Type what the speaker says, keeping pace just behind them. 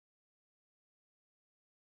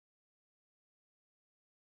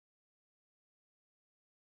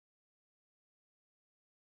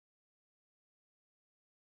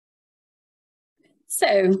So,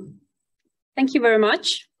 thank you very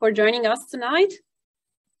much for joining us tonight.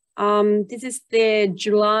 This is the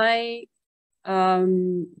July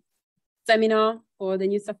seminar for the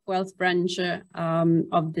New South Wales branch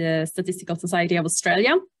of the Statistical Society of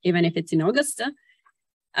Australia, even if it's in August.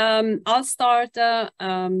 I'll start the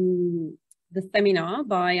seminar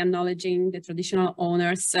by acknowledging the traditional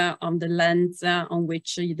owners on the lands on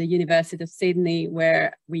which the University of Sydney,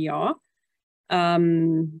 where we are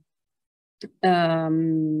from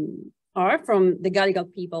the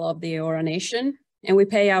Gadigal people of the Eora Nation, and we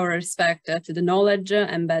pay our respect to the knowledge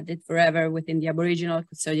embedded forever within the Aboriginal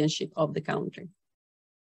custodianship of the country.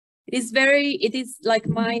 It is like,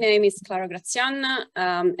 my name is Clara Graziana,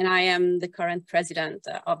 and I am the current president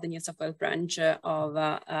of the New South Wales branch of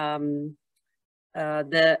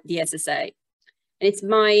the SSA. And it's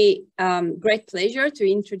my great pleasure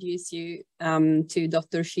to introduce you to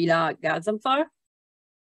Dr. Shila Ghazanfar,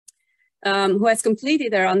 who has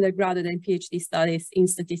completed her undergraduate and PhD studies in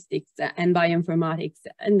statistics and bioinformatics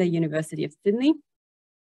in the University of Sydney.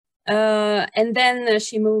 And then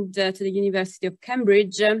she moved to the University of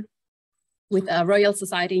Cambridge with a Royal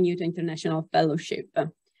Society Newton International Fellowship.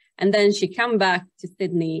 And then she came back to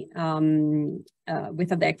Sydney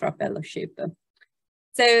with a DECRA Fellowship.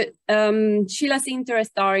 So Shila's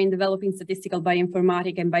interests are in developing statistical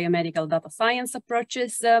bioinformatic and biomedical data science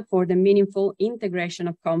approaches for the meaningful integration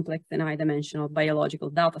of complex and high-dimensional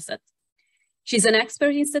biological datasets. She's an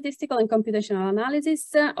expert in statistical and computational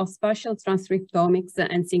analysis of spatial transcriptomics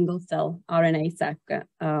and single-cell RNA-seq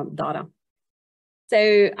data.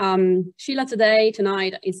 So Shila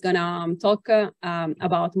tonight is gonna talk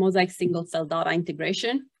about Mosaic single-cell data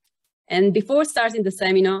integration. And before starting the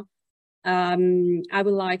seminar, I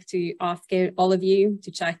would like to ask all of you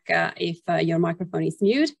to check if your microphone is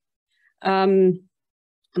mute. I'm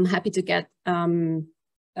happy to get, in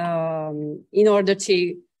order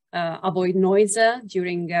to avoid noise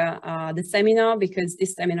during the seminar, because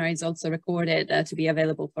this seminar is also recorded to be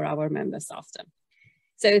available for our members after.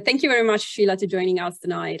 So thank you very much, Shila, for joining us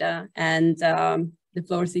tonight, and the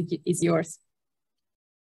floor is yours.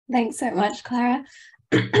 Thanks so much, Clara.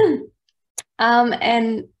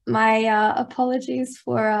 And my apologies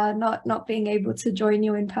for not being able to join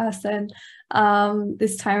you in person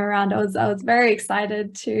this time around. I was very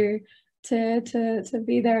excited to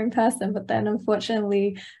be there in person, but then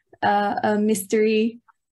unfortunately a mystery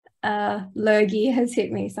lurgy has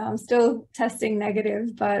hit me, so I'm still testing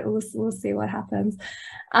negative, but we'll see what happens.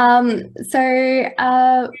 My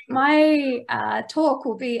talk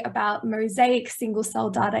will be about Mosaic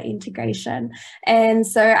single-cell data integration, and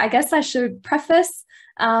so I guess I should preface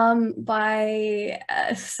by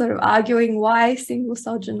sort of arguing why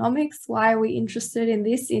single-cell genomics, why are we interested in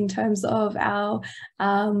this in terms of our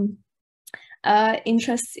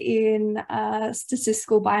interests in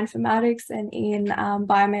statistical bioinformatics and in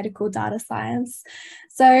biomedical data science.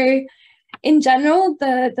 So in general,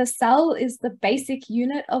 the cell is the basic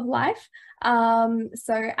unit of life.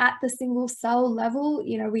 So at the single cell level,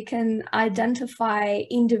 we can identify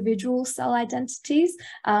individual cell identities.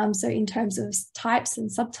 So in terms of types and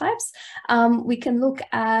subtypes, we can look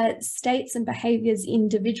at states and behaviors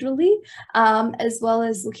individually, as well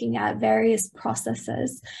as looking at various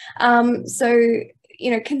processes.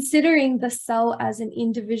 Considering the cell as an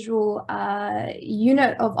individual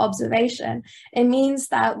unit of observation, it means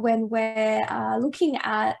that when we're looking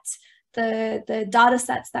at the data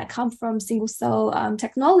sets that come from single cell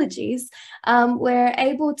technologies, we're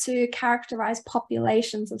able to characterize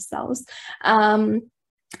populations of cells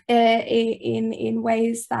in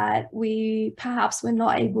ways that we perhaps were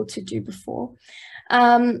not able to do before.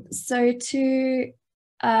 So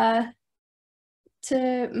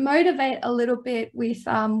to motivate a little bit with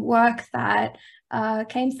work that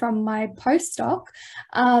came from my postdoc,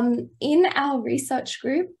 in our research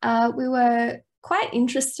group, we were quite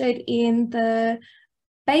interested in the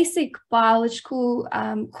basic biological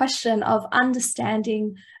question of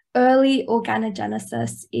understanding early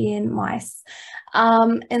organogenesis in mice.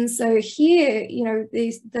 And so here,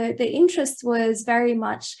 the interest was very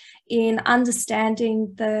much in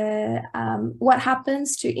understanding what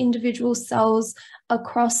happens to individual cells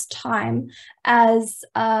across time as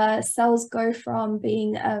cells go from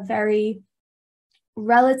being a very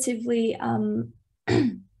relatively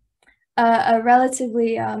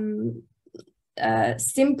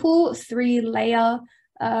simple 3-layer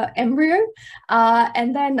embryo,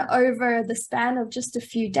 and then over the span of just a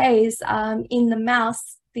few days, in the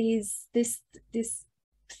mouse, this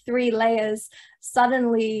 3 layers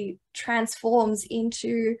suddenly transforms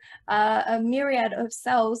into a myriad of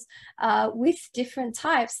cells with different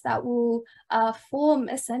types that will form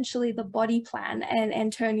essentially the body plan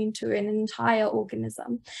and turn into an entire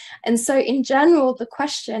organism. And so in general, the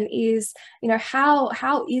question is, you know,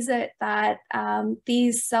 how is it that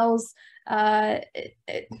these cells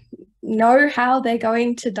know how they're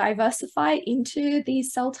going to diversify into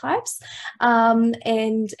these cell types, and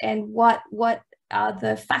what are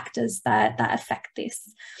the factors that affect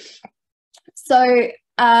this. So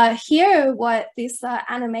here, what this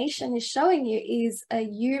animation is showing you is a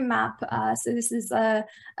U-map. So this is a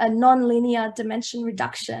non-linear dimension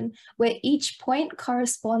reduction where each point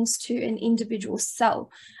corresponds to an individual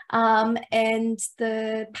cell. And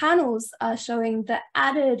the panels are showing the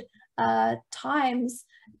added times,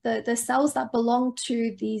 the cells that belong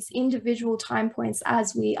to these individual time points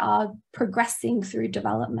as we are progressing through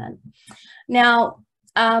development. Now,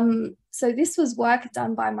 so this was work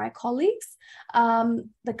done by my colleagues.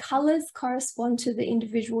 The colors correspond to the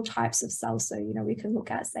individual types of cells. So, you know, we can look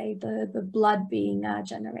at, say, the blood being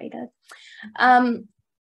generated.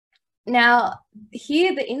 Now,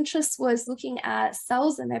 here the interest was looking at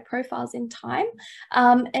cells and their profiles in time,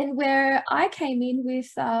 and where I came in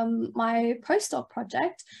with my postdoc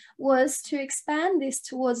project was to expand this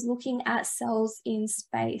towards looking at cells in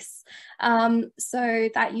space. So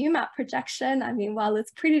that UMAP projection, I mean, while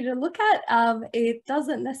it's pretty to look at, it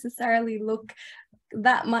doesn't necessarily look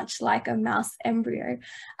that much like a mouse embryo.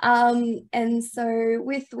 And so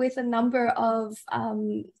with a number of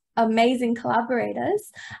amazing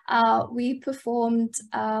collaborators, we performed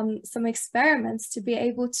some experiments to be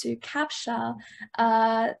able to capture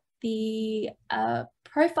the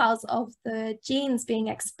profiles of the genes being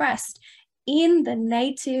expressed in the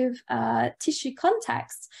native tissue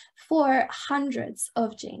context for hundreds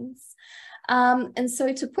of genes. And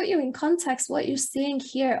so to put you in context, what you're seeing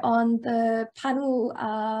here on the panel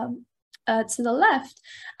to the left,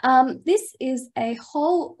 this is a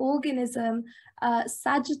whole organism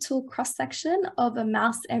sagittal cross-section of a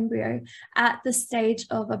mouse embryo at the stage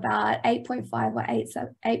of about 8.5 or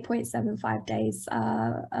 8.75 days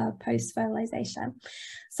post-fertilization.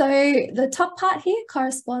 So the top part here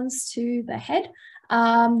corresponds to the head.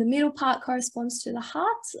 The middle part corresponds to the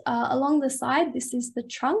heart. Along the side, this is the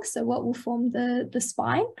trunk, so what will form the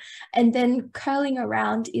spine, and then curling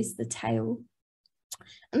around is the tail.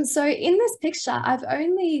 And so in this picture, I've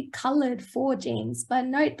only colored 4 genes, but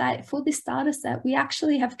note that for this data set, we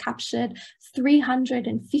actually have captured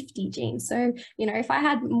 350 genes. So, you know, if I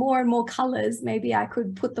had more and more colors, maybe I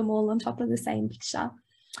could put them all on top of the same picture.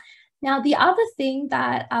 Now, the other thing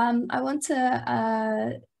that I want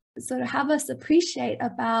to sort of have us appreciate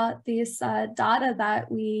about this data that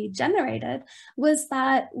we generated was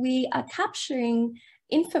that we are capturing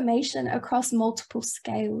information across multiple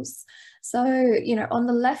scales. So, you know, on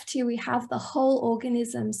the left here, we have the whole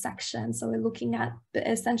organism section. So we're looking at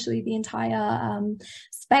essentially the entire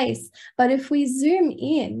space. But if we zoom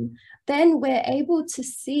in, then we're able to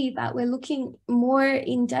see that we're looking more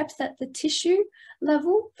in depth at the tissue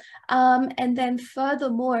level. And then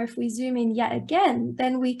furthermore, if we zoom in yet again,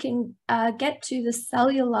 then we can get to the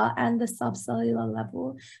cellular and the subcellular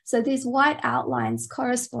level. So these white outlines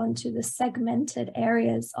correspond to the segmented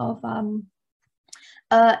areas of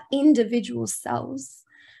individual cells.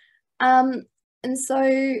 And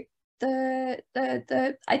so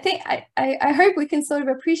I think I hope we can sort of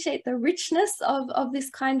appreciate the richness of this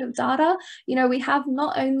kind of data. You know, we have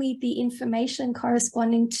not only the information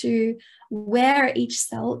corresponding to where each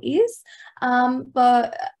cell is,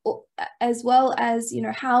 but as well as, you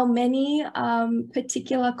know, how many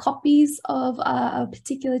particular copies of a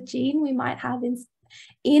particular gene we might have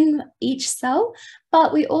in each cell,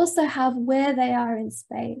 but we also have where they are in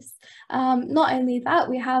space. Not only that,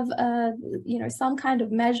 we have you know, some kind of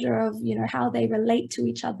measure of, you know, how they relate to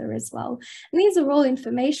each other as well. And these are all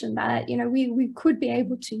information that, you know, we could be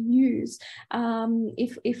able to use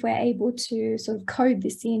if we're able to sort of code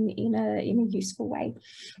this in a useful way.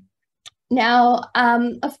 Now,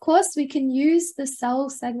 of course, we can use the cell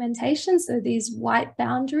segmentation, so these white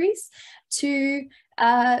boundaries, to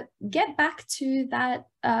get back to that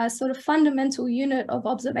sort of fundamental unit of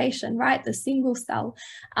observation, right? The single cell.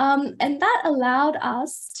 And that allowed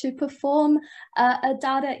us to perform a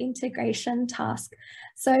data integration task.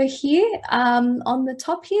 So here on the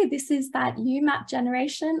top here, this is that UMAP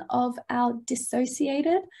generation of our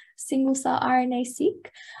dissociated single cell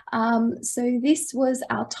RNA-seq. So this was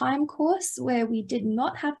our time course where we did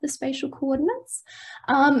not have the spatial coordinates.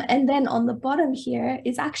 And then on the bottom here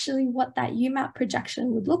is actually what that UMAP projection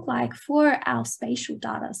projection would look like for our spatial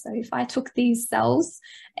data. So if I took these cells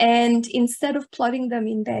and instead of plotting them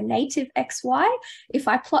in their native XY, if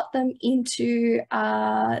I plot them into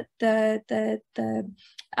the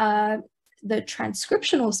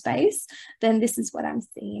transcriptional space, then this is what I'm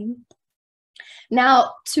seeing.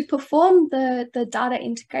 Now, to perform the data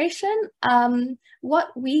integration, what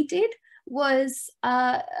we did was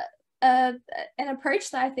an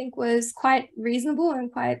approach that I think was quite reasonable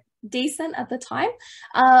and quite decent at the time,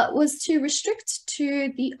 was to restrict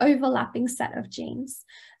to the overlapping set of genes.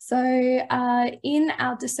 So in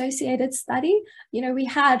our dissociated study, we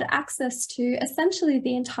had access to essentially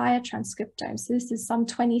the entire transcriptome. So this is some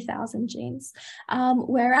 20,000 genes.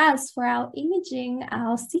 Whereas for our imaging,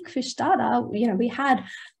 our seqfish data, we had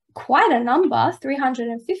quite a number,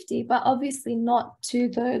 350, but obviously not to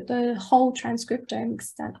the whole transcriptome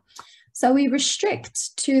extent. So we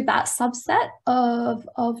restrict to that subset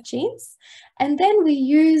of genes. And then we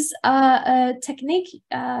use a technique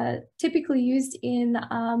typically used in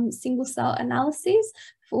single cell analyses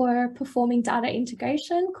for performing data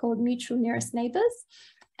integration called mutual nearest neighbors.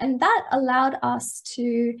 And that allowed us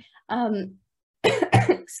to,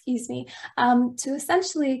 excuse me, to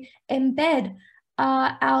essentially embed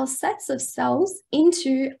our sets of cells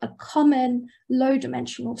into a common low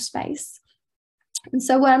dimensional space. And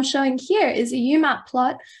so what I'm showing here is a UMAP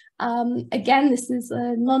plot. Again, this is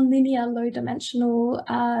a nonlinear low dimensional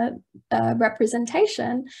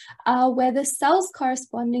representation where the cells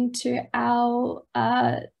corresponding to our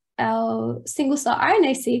single cell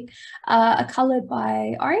RNA-seq are colored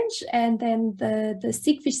by orange, and then the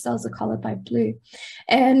seqfish cells are colored by blue.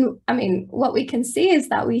 And I mean, what we can see is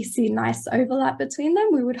that we see nice overlap between them.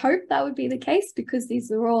 We would hope that would be the case because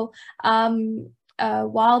these are all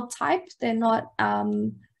wild type. They're not,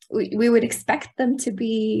 we would expect them to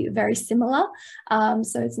be very similar.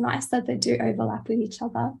 So it's nice that they do overlap with each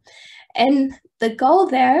other. And the goal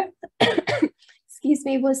there, excuse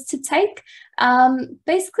me, was to take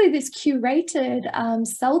basically this curated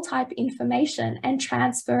cell type information and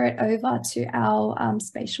transfer it over to our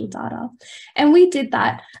spatial data. And we did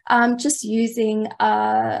that just using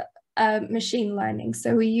machine learning.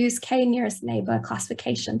 So we use k-nearest neighbor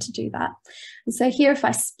classification to do that. And so here, if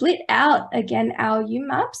I split out again our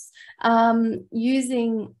UMAPs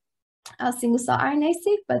using our single cell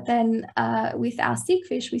RNA-seq, but then with our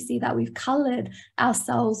seqfish, we see that we've colored our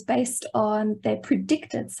cells based on their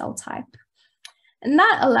predicted cell type. And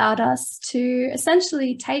that allowed us to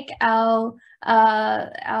essentially take our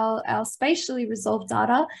spatially resolved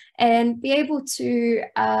data and be able to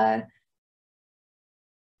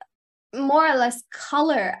more or less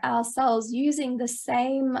color our cells using the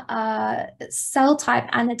same cell type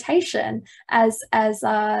annotation as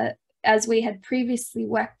we had previously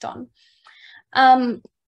worked on.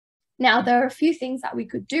 Now, there are a few things that we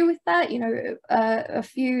could do with that, a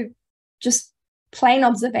few just plain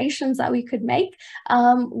observations that we could make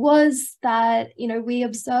was that, we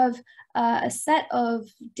observe a set of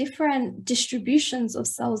different distributions of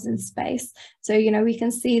cells in space. So, we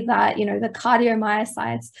can see that, the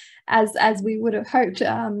cardiomyocytes, as we would have hoped,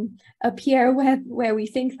 appear where we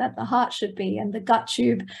think that the heart should be, and the gut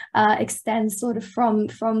tube extends sort of from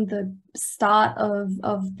the start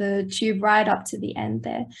of the tube right up to the end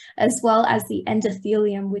there, as well as the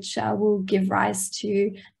endothelium, which will give rise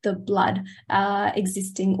to the blood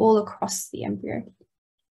existing all across the embryo.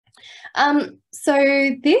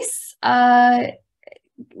 So this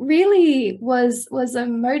really was a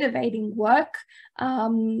motivating work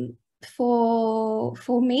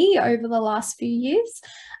for me over the last few years,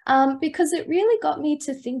 because it really got me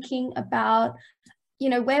to thinking about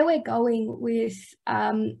where we're going with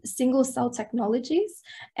single cell technologies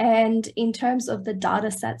and in terms of the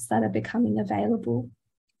data sets that are becoming available.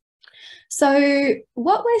 So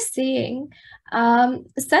what we're seeing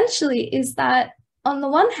essentially is that on the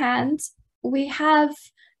one hand, we have,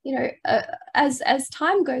 as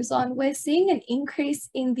time goes on, we're seeing an increase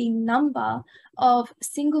in the number of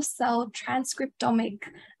single cell transcriptomic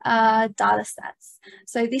data sets.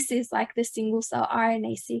 So this is like the single cell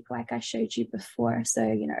RNA-seq, like I showed you before. So,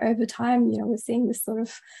 over time, we're seeing this sort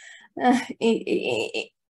of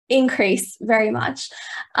increase very much.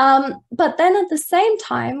 But then at the same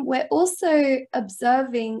time, we're also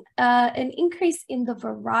observing an increase in the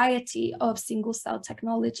variety of single cell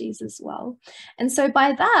technologies as well. And so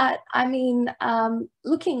by that, I mean,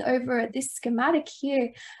 looking over at this schematic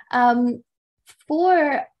here,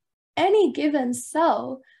 for any given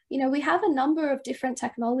cell, we have a number of different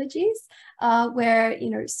technologies where,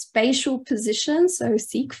 spatial position, so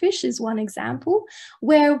seqfish is one example,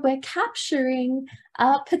 where we're capturing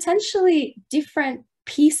potentially different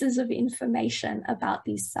pieces of information about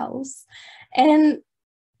these cells. And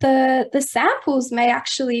the samples may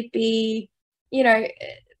actually be, you know,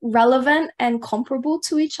 relevant and comparable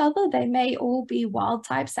to each other. They may all be wild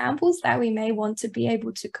type samples that we may want to be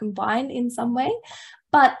able to combine in some way.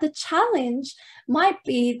 But the challenge might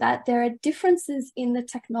be that there are differences in the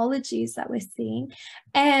technologies that we're seeing.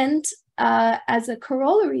 And as a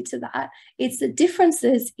corollary to that, it's the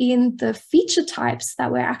differences in the feature types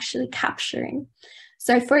that we're actually capturing.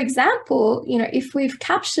 So for example, you know, if we've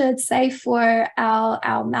captured, say for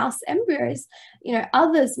our mouse embryos, you know,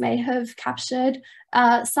 others may have captured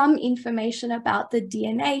some information about the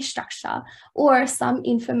DNA structure or some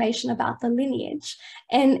information about the lineage.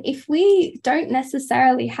 And if we don't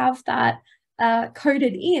necessarily have that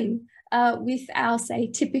coded in with our, say,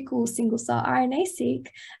 typical single-cell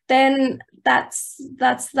RNA-seq, then that's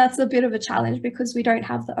a bit of a challenge because we don't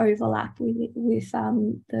have the overlap with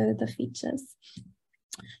the features.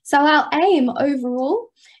 So our aim overall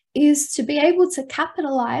is to be able to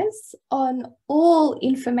capitalize on all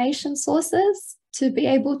information sources to be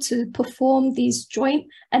able to perform these joint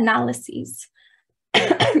analyses.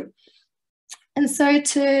 And so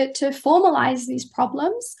to formalize these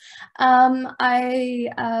problems,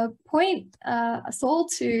 I point us all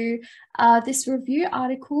to this review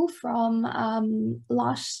article from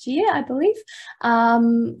last year, I believe,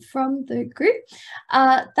 from the group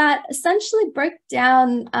that essentially broke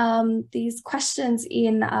down these questions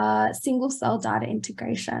in single-cell data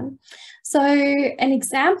integration. So an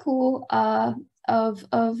example of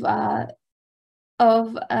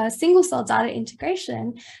single-cell data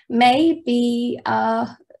integration may be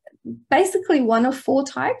basically one of four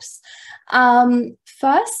types.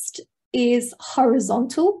 First is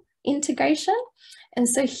horizontal integration. And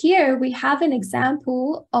so here we have an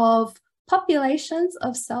example of populations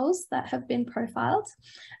of cells that have been profiled.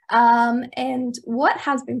 And what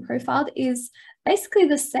has been profiled is basically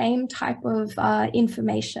the same type of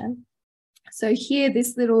information. So here,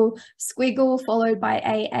 this little squiggle followed by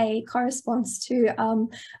AA corresponds to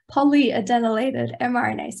polyadenylated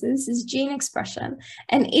mRNA. So this is gene expression.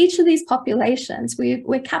 And each of these populations,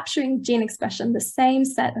 we're capturing gene expression, the same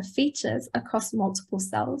set of features across multiple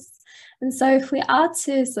cells. And so if we are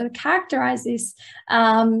to sort of characterize this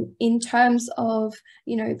in terms of,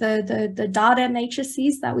 you know, the data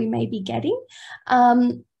matrices that we may be getting,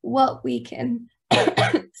 what we can,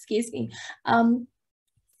 excuse me,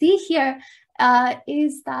 see here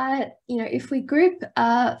is that, you know, if we group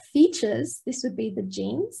features, this would be the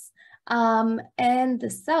genes, and the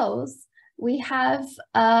cells, we have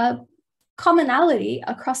commonality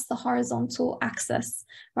across the horizontal axis,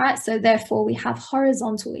 right? So therefore we have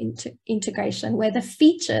horizontal integration where the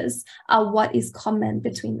features are what is common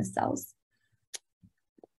between the cells.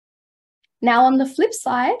 Now on the flip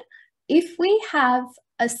side, if we have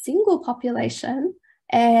a single population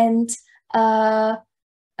and a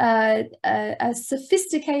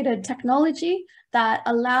sophisticated technology that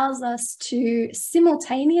allows us to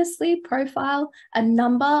simultaneously profile a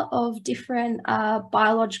number of different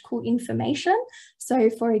biological information. So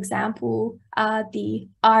for example, the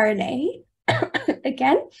RNA,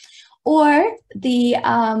 again, or the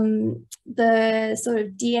sort of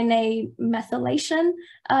DNA methylation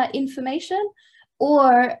information,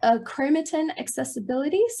 or chromatin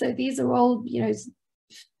accessibility. So these are all, you know,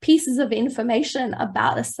 pieces of information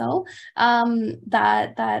about a cell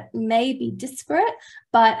that may be disparate,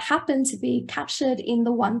 but happen to be captured in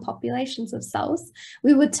the one populations of cells.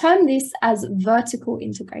 We would term this as vertical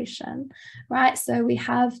integration, right? So we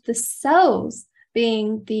have the cells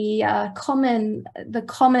being the common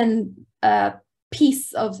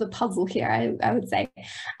piece of the puzzle here, I would say.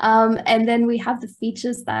 And then we have the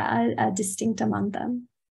features that are distinct among them.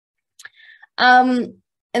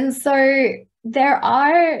 And so there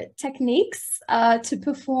are techniques to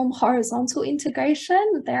perform horizontal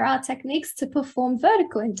integration. There are techniques to perform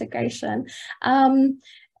vertical integration. But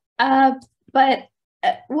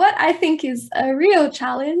what I think is a real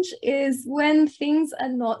challenge is when things are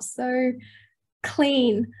not so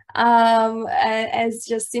clean as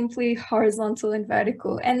just simply horizontal and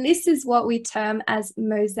vertical. And this is what we term as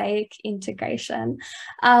mosaic integration.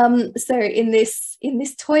 So in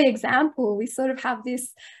this toy example, we sort of have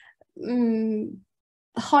this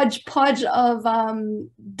hodgepodge of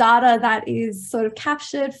data that is sort of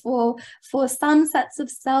captured for some sets of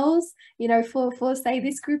cells. You know, for say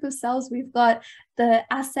this group of cells, we've got the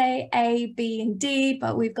assay A, B, and D,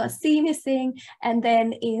 but we've got C missing. And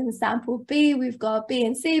then in sample B, we've got B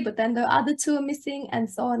and C, but then the other two are missing, and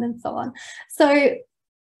so on and so on. So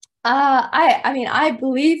I mean, I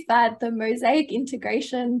believe that the mosaic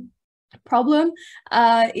integration problem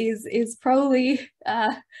is probably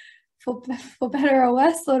for better or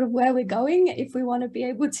worse, sort of where we're going if we want to be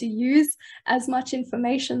able to use as much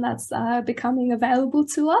information that's becoming available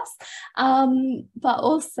to us, but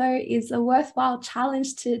also is a worthwhile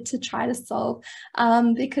challenge to try to solve,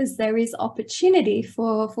 because there is opportunity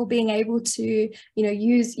for being able to, you know,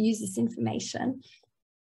 use this information.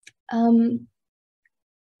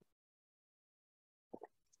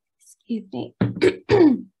 Excuse me.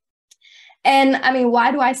 And I mean,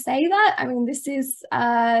 why do I say that? I mean, this is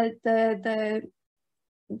I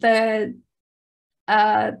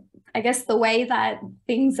guess the way that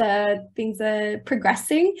things are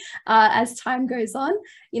progressing as time goes on.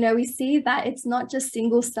 You know, we see that it's not just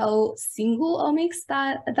single omics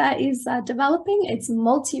that is developing. It's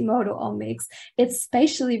multimodal omics. It's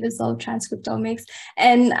spatially resolved transcriptomics.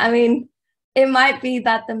 And I mean, it might be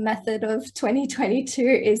that the method of 2022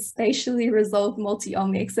 is spatially resolved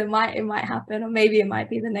multi-omics. It might happen, or maybe it might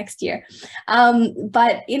be the next year.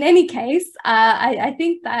 But in any case, I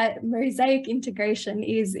think that mosaic integration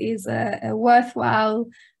is a worthwhile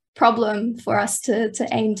problem for us to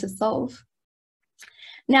aim to solve.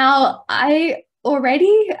 Now, I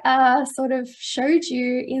already sort of showed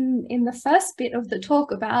you in the first bit of the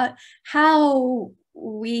talk about how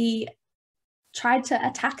we tried to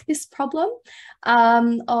attack this problem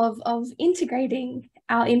of integrating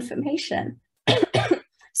our information.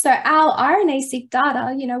 So our RNA-seq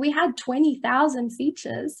data, you know, we had 20,000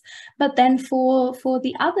 features, but then for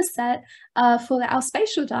the other set, for our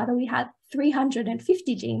spatial data, we had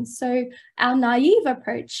 350 genes. So our naive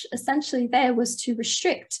approach essentially there was to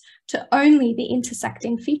restrict to only the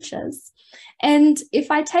intersecting features. And if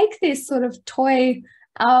I take this sort of toy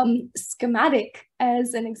schematic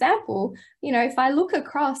as an example, you know, if I look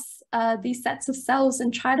across these sets of cells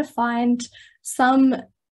and try to find some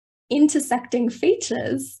intersecting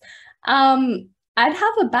features, I'd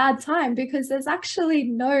have a bad time because there's actually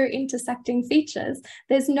no intersecting features.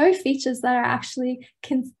 There's no features that are actually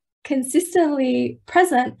consistently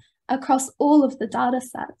present across all of the data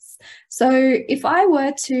sets. So if I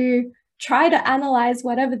were to try to analyze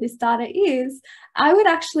whatever this data is, I would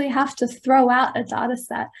actually have to throw out a data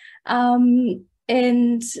set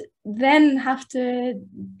and then have to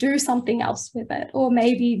do something else with it, or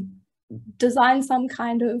maybe design some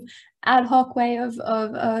kind of ad hoc way of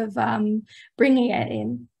bringing it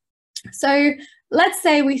in. So let's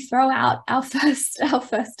say we throw out our first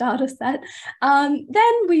data set,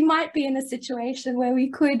 then we might be in a situation where we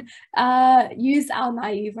could use our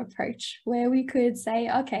naive approach, where we could say,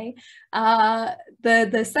 okay,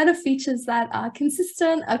 the set of features that are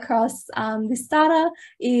consistent across this data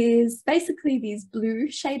is basically these blue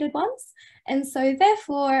shaded ones. And so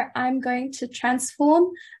therefore, I'm going to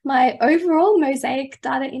transform my overall mosaic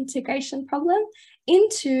data integration problem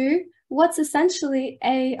into what's essentially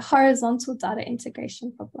a horizontal data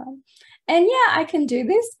integration problem. And yeah, I can do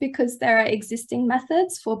this because there are existing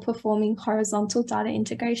methods for performing horizontal data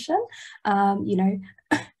integration. You know,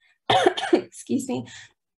 excuse me,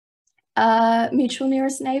 mutual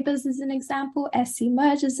nearest neighbors is an example, SC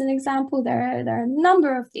merge is an example. There are a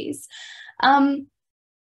number of these.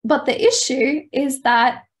 But the issue is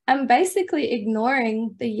that I'm basically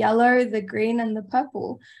ignoring the yellow, the green, and the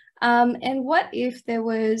purple. And what if there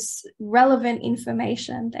was relevant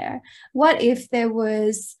information there? What if there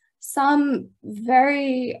was some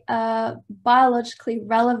very biologically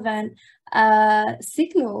relevant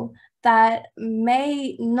signal that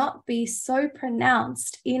may not be so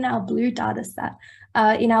pronounced in our blue data set,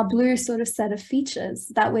 in our blue sort of set of features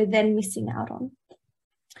that we're then missing out on?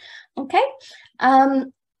 Okay,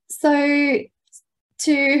 so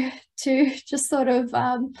to just sort of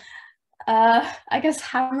I guess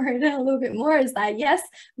hammer it in a little bit more is that, yes,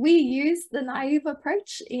 we use the naive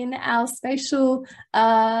approach in our spatial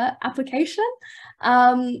application,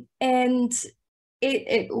 and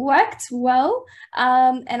it worked well,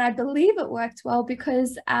 and I believe it worked well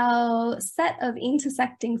because our set of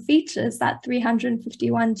intersecting features, that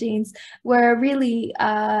 351 genes, were a really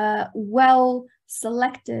well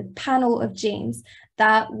selected panel of genes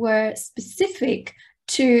that were specific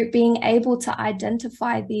to being able to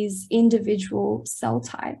identify these individual cell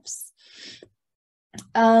types.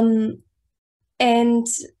 And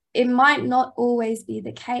it might not always be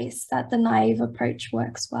the case that the naive approach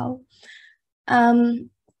works well. So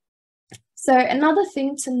another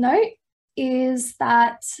thing to note is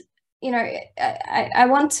that, you know, I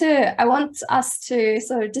want us to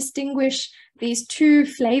sort of distinguish these two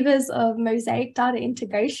flavors of mosaic data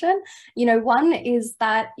integration. You know, one is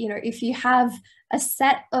that, you know, if you have a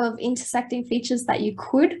set of intersecting features that you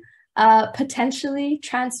could potentially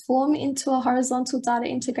transform into a horizontal data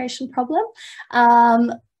integration problem.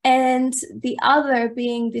 And the other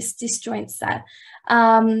being this disjoint set.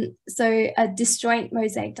 So a disjoint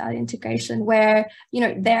mosaic data integration where,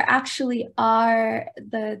 there actually are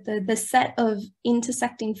the set of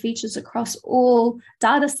intersecting features across all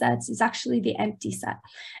data sets is actually the empty set.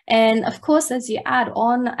 And of course, as you add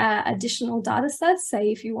on additional data sets,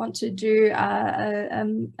 say if you want to do a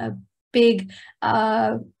big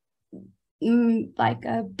like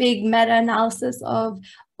a big meta-analysis of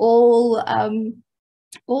all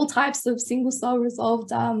types of single cell resolved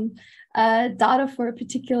data for a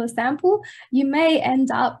particular sample, you may end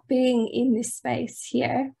up being in this space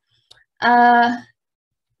here.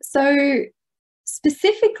 So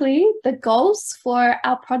specifically, the goals for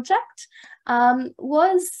our project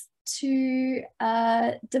was to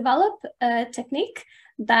develop a technique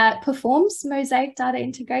that performs mosaic data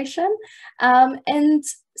integration and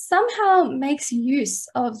somehow makes use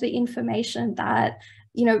of the information that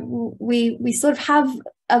we sort of have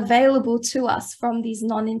available to us from these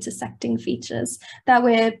non-intersecting features that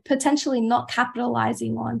we're potentially not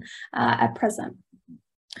capitalizing on at present.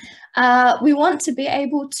 We want to be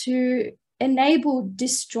able to enable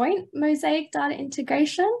disjoint mosaic data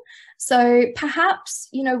integration. So perhaps,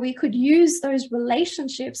 we could use those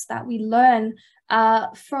relationships that we learn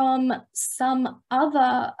from some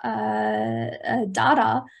other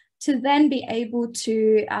data to then be able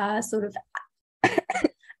to sort of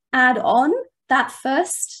add on that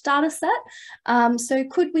first data set. So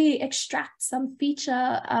could we extract some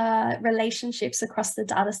feature relationships across the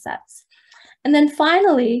data sets? And then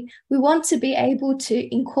finally, we want to be able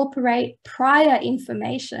to incorporate prior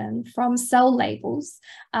information from cell labels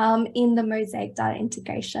in the mosaic data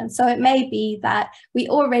integration. So it may be that we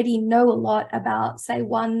already know a lot about, say,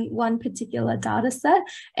 one particular data set,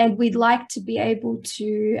 and we'd like to be able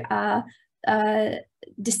to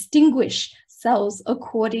distinguish cells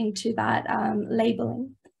according to that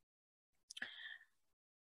labeling.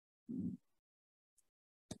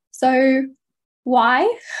 So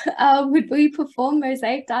why would we perform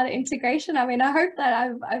mosaic data integration? I mean, I hope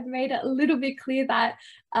that I've made it a little bit clear that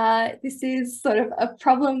this is sort of a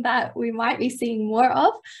problem that we might be seeing more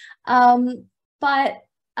of. But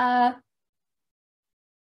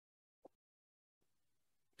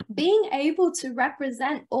being able to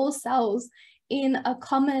represent all cells in a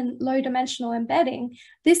common low-dimensional embedding,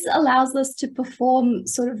 this allows us to perform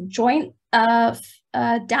sort of joint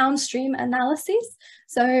downstream analyses.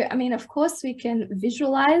 So, I mean, of course, we can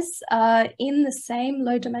visualize in the same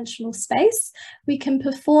low-dimensional space. We can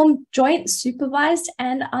perform joint supervised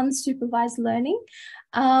and unsupervised learning.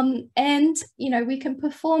 And, we can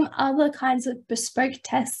perform other kinds of bespoke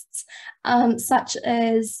tests, such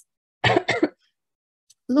as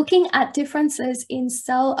looking at differences in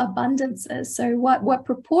cell abundances. So what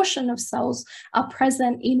proportion of cells are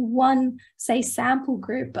present in one, say, sample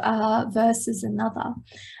group versus another.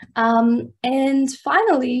 And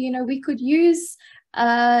finally, we could use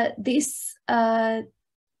this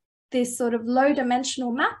sort of low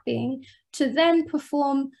dimensional mapping to then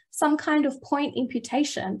perform some kind of point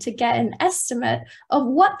imputation to get an estimate of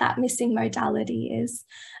what that missing modality is.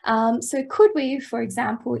 So could we, for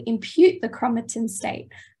example, impute the chromatin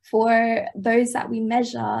state for those that we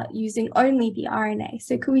measure using only the RNA?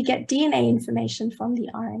 So could we get DNA information from the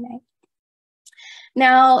RNA?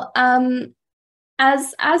 Now,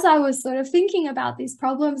 as I was sort of thinking about these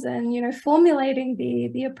problems and formulating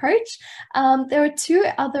the approach, there were two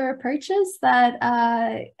other approaches that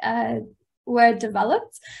were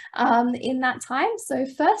developed in that time. So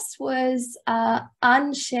first was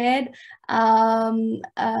unshared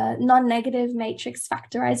non-negative matrix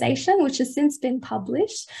factorization, which has since been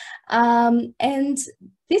published. And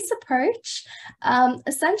this approach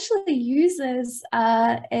essentially uses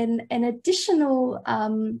an additional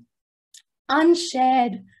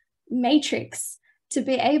unshared matrix to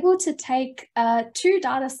be able to take two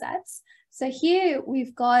data sets. So here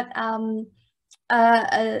we've got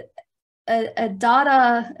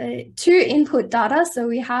two input data. So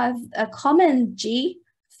we have a common G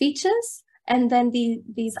features and then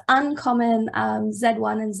these uncommon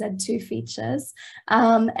Z1 and Z2 features,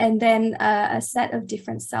 and then a set of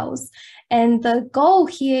different cells. And the goal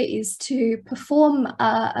here is to perform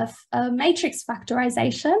a matrix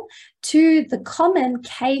factorization to the common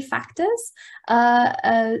K factors,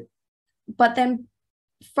 but then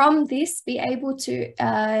from this be able to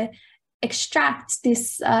extract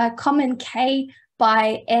this common K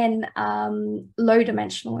by N low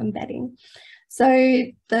dimensional embedding. So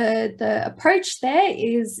the approach there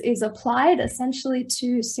is applied essentially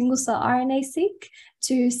to single cell RNA-seq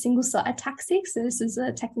to single cell ataxic. So this is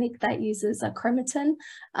a technique that uses a chromatin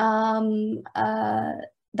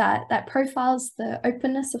that profiles the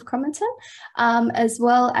openness of chromatin, as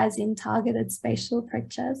well as in targeted spatial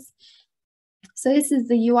approaches. So this is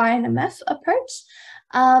the UINMF approach.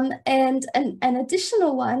 And an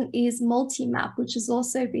additional one is multi-map, which has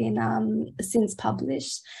also been since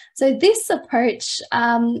published. So this approach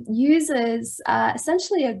uses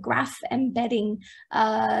essentially a graph embedding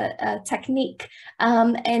technique.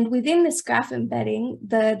 And within this graph embedding,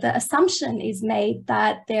 the assumption is made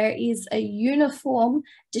that there is a uniform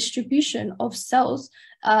distribution of cells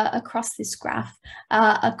across this graph,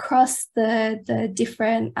 across the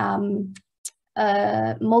different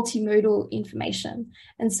multimodal information.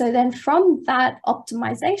 And so then from that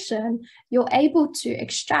optimization, you're able to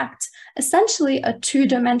extract essentially a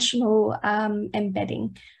two-dimensional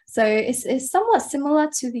embedding. So it's somewhat similar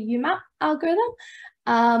to the UMAP algorithm.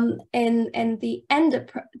 And the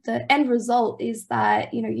end result is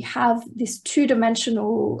that, you know, you have this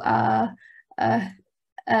two-dimensional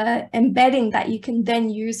embedding that you can then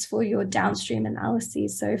use for your downstream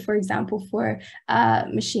analyses. So for example, for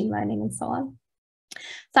machine learning and so on.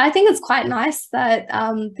 So I think it's quite nice that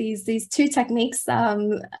these two techniques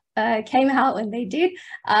came out when they did.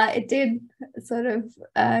 It did sort of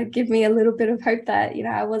give me a little bit of hope that, you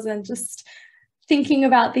know, I wasn't just thinking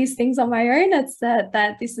about these things on my own. It's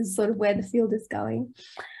that this is sort of where the field is going.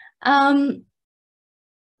 And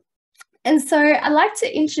so I'd like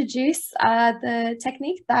to introduce the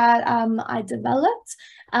technique that I developed.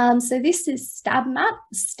 So this is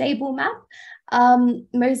stable map,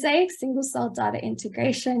 Mosaic single cell data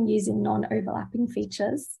integration using non-overlapping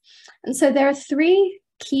features. And so there are three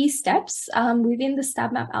key steps within the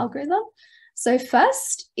StabMap algorithm. So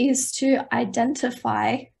first is to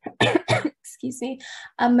identify, excuse me,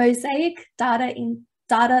 a mosaic data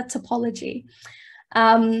topology.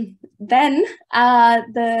 Then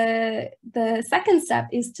the second step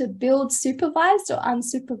is to build supervised or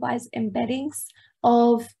unsupervised embeddings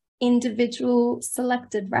of individual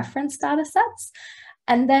selected reference data sets.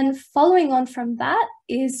 And then following on from that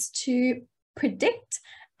is to predict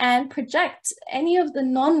and project any of the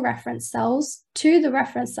non-reference cells to the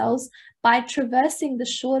reference cells by traversing the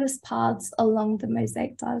shortest paths along the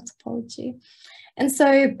mosaic data topology. And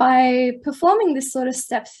so by performing this sort of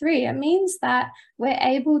step 3, it means that we're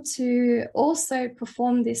able to also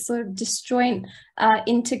perform this sort of disjoint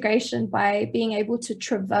integration by being able to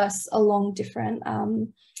traverse along different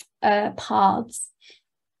paths.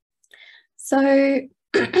 So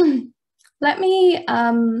let me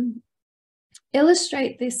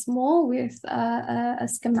illustrate this more with a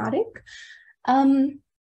schematic.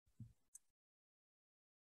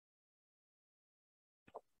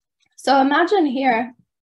 So imagine here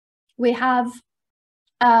we have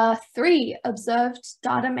 3 observed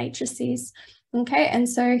data matrices. Okay, and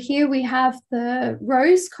so here we have the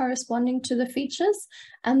rows corresponding to the features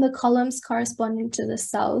and the columns corresponding to the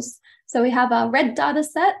cells. So we have our red data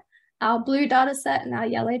set, our blue data set, and our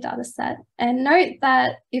yellow data set. And note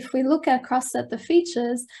that if we look across at the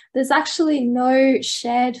features, there's actually no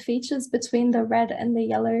shared features between the red and the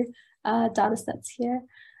yellow data sets here.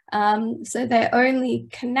 So they're only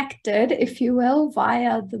connected, if you will,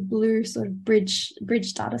 via the blue sort of bridge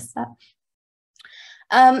data set.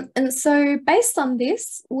 And so based on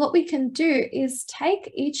this, what we can do is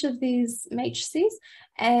take each of these matrices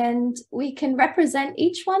and we can represent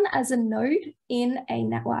each one as a node in a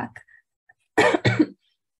network.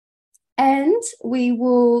 And we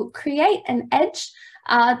will create an edge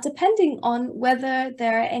depending on whether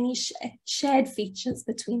there are any shared features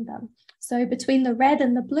between them. So between the red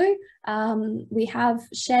and the blue, we have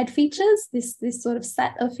shared features, this sort of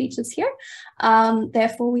set of features here.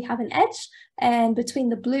 Therefore, we have an edge. And between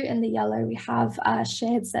the blue and the yellow, we have a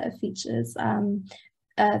shared set of features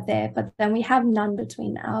there. But then we have none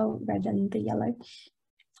between our red and the yellow.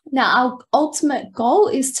 Now, our ultimate goal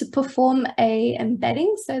is to perform a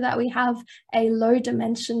embedding so that we have a low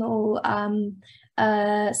dimensional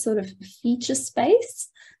sort of feature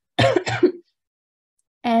space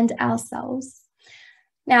and our cells.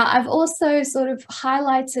 Now, I've also sort of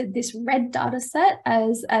highlighted this red data set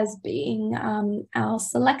as being our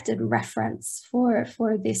selected reference for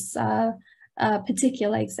this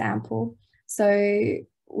particular example. So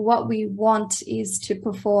what we want is to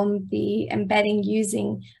perform the embedding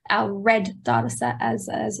using our red data set as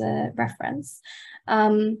a reference.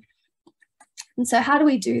 And so how do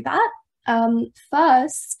we do that?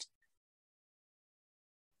 First,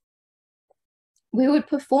 we would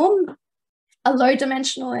perform a low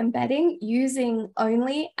dimensional embedding using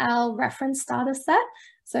only our reference data set.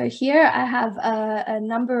 So here I have a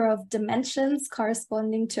number of dimensions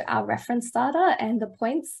corresponding to our reference data and the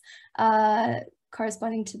points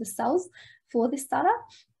corresponding to the cells for this data.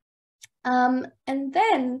 And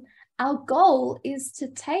then our goal is to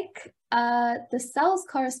take the cells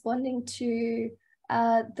corresponding to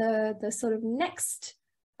the sort of next,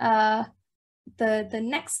 the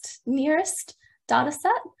next nearest data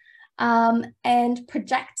set and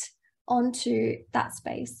project onto that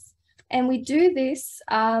space. And we do this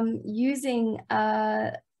using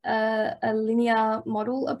a linear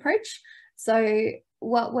model approach. So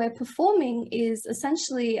what we're performing is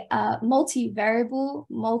essentially multi-variable,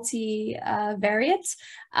 multi-variate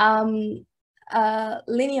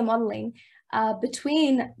linear modeling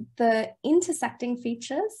between the intersecting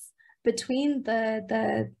features between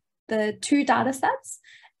the two data sets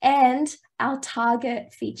and our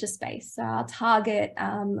target feature space, so our target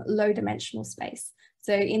low dimensional space.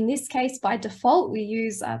 So in this case, by default, we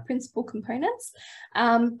use principal components,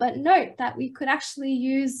 but note that we could actually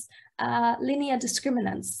use linear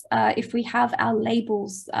discriminants if we have our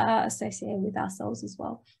labels associated with our cells as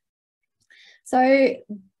well. So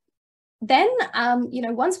then, you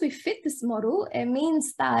know, once we fit this model, it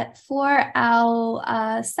means that for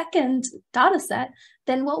our second data set,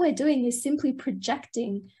 then what we're doing is simply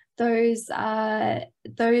projecting those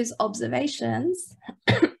observations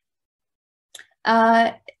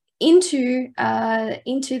into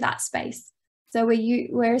that space. So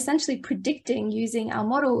we're essentially predicting using our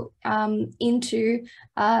model into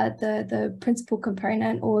the principal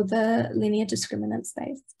component or the linear discriminant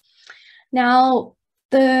space. Now,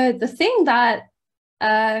 the thing that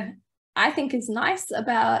I think is nice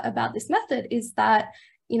about this method is that,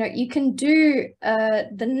 you know, you can do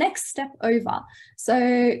the next step over. So,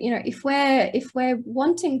 you know, if we're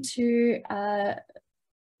wanting to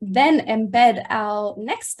then embed our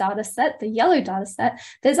next data set, the yellow data set,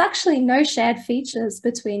 there's actually no shared features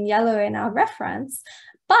between yellow and our reference,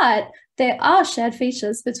 but there are shared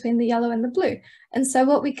features between the yellow and the blue. And so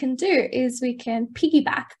what we can do is we can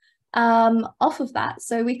piggyback off of that.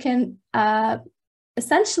 So we can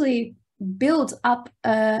essentially build up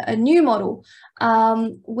a new model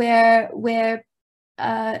where we're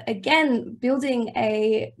again building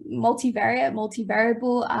a multivariate,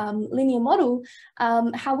 multivariable linear model.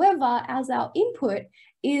 However, as our input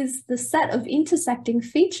is the set of intersecting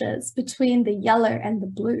features between the yellow and the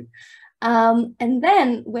blue. And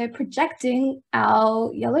then we're projecting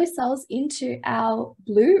our yellow cells into our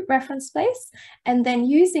blue reference space, and then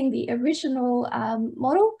using the original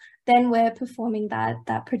model, then we're performing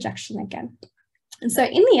that projection again. And so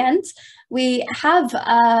in the end, we have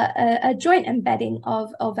a joint embedding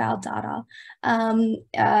of our data,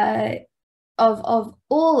 of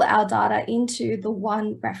all our data into the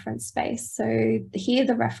one reference space. So here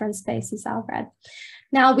the reference space is our red.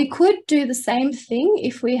 Now we could do the same thing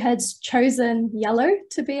if we had chosen yellow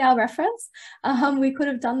to be our reference. We could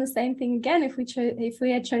have done the same thing again if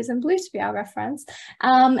we had chosen blue to be our reference.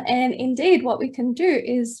 And indeed, what we can do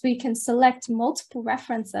is we can select multiple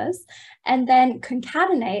references and then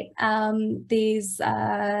concatenate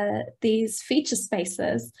these feature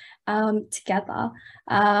spaces together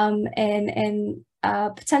and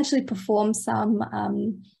potentially perform some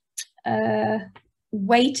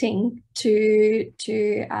weighting to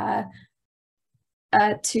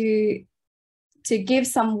give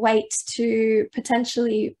some weight to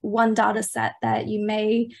potentially one data set that you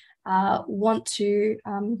may want to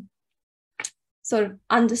sort of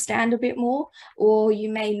understand a bit more, or you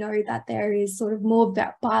may know that there is sort of more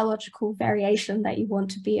biological variation that you want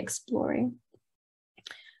to be exploring.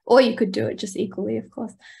 Or you could do it just equally, of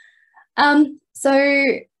course. So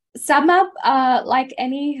StabMap, like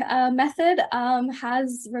any method,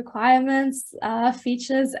 has requirements,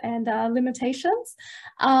 features, and limitations.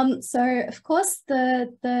 So, of course,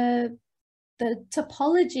 the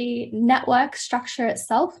topology network structure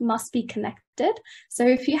itself must be connected. So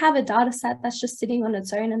if you have a data set that's just sitting on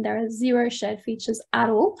its own and there are zero shared features at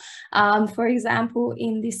all, for example,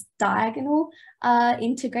 in this diagonal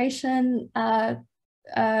integration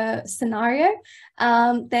scenario,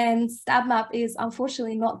 then StabMap is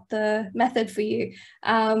unfortunately not the method for you.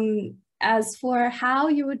 As for how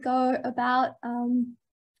you would go about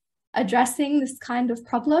addressing this kind of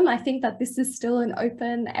problem, I think that this is still an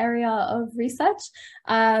open area of research,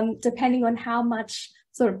 depending on how much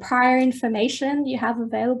sort of prior information you have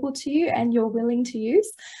available to you and you're willing to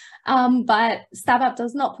use. But StabMap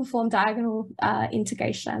does not perform diagonal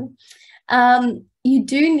integration. You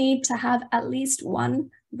do need to have at least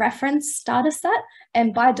one reference data set,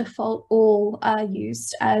 and by default all are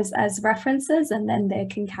used as references, and then they're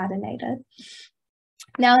concatenated.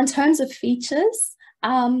 Now, in terms of features,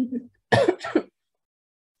 StabMap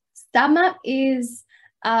is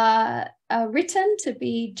written to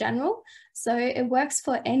be general, so it works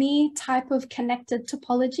for any type of connected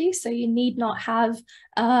topology. So you need not have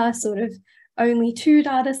sort of only 2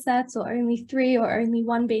 data sets or only 3 or only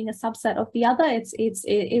one being a subset of the other.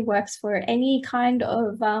 It works for any kind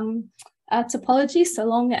of topology so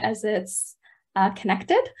long as it's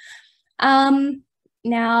connected.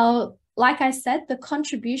 Now, like I said, the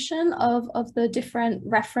contribution of the different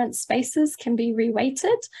reference spaces can be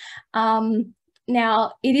reweighted.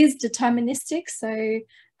 Now, it is deterministic, so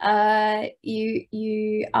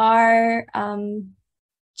you are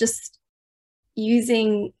just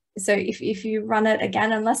using, so if you run it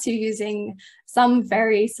again, unless you're using some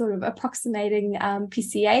very sort of approximating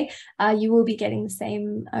PCA, you will be getting the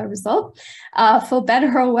same result. For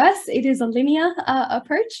better or worse, it is a linear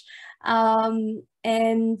approach. And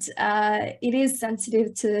it is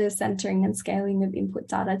sensitive to centering and scaling of input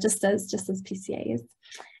data, just as PCA is.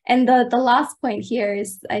 And the last point here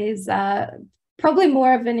is probably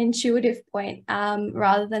more of an intuitive point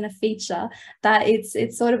rather than a feature, that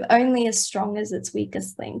it's sort of only as strong as its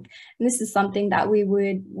weakest link. And this is something that we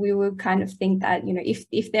would kind of think that, you know,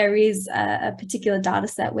 if there is a particular data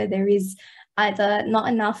set where there is either not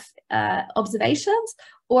enough observations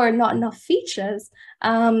or not enough features,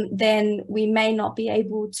 then we may not be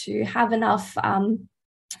able to have enough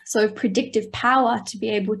sort of predictive power to be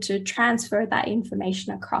able to transfer that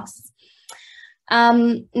information across.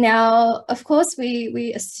 Now, of course,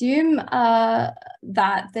 we assume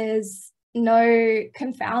that there's no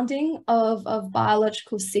confounding of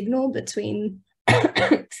biological signal between,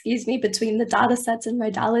 excuse me, between the data sets and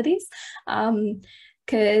modalities.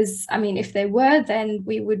 Because, I mean, if there were, then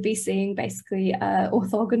we would be seeing basically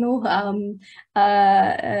orthogonal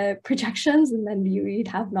projections, and then you'd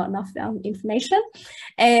have not enough information.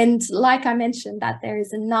 And like I mentioned, that there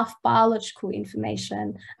is enough biological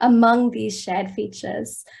information among these shared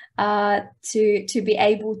features to be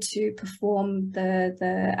able to perform the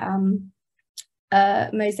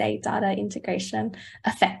mosaic data integration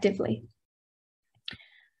effectively.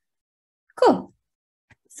 Cool.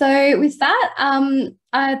 So with that,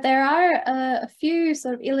 there are a few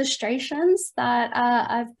sort of illustrations that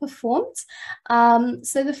I've performed.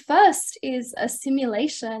 So the first is a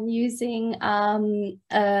simulation using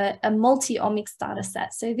a multi-omics data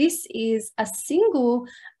set. So this is a single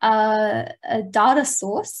data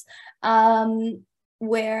source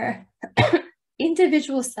where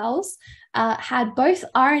individual cells had both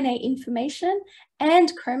RNA information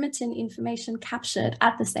and chromatin information captured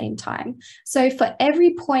at the same time. So for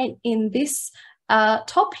every point in this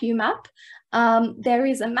top UMAP, there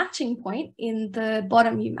is a matching point in the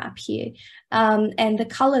bottom UMAP here, and the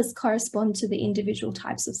colors correspond to the individual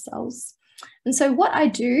types of cells. And so what I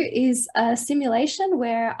do is a simulation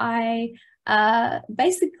where I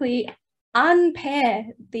basically unpair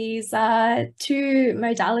these 2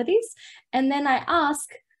 modalities, and then I ask,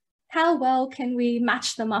 how well can we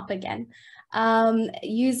match them up again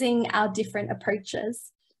using our different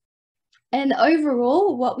approaches? And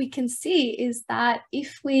overall, what we can see is that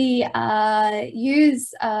if we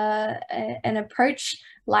use an approach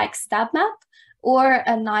like StabMap, or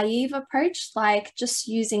a naive approach like just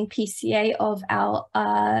using PCA of our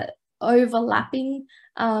overlapping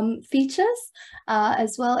features,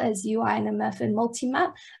 as well as UINMF and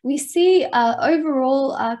multimap, we see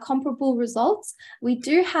overall comparable results. We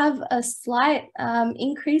do have a slight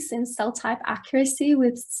increase in cell type accuracy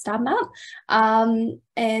with StabMap,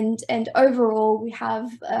 and overall we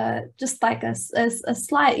have just like a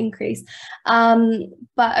slight increase,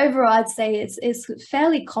 but overall I'd say it's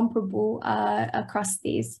fairly comparable across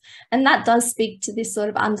these, and that does speak to this sort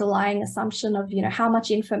of underlying assumption of, you know, how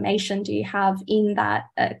much information do you have in that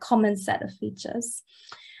common set of features.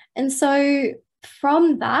 And so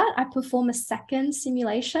from that, I perform a second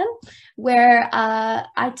simulation where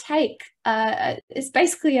I take, it's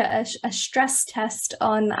basically a stress test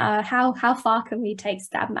on how far can we take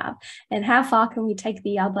StabMap and how far can we take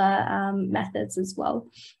the other methods as well.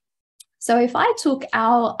 So if I took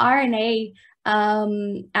our RNA,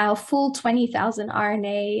 our full 20,000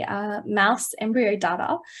 RNA mouse embryo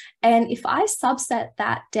data, and if I subset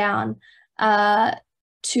that down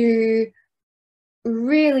to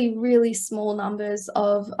really, really small numbers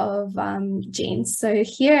of genes. So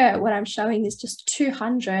here, what I'm showing is just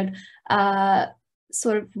 200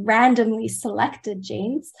 sort of randomly selected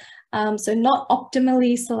genes. So not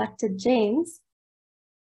optimally selected genes.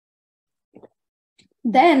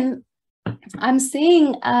 Then I'm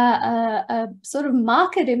seeing a sort of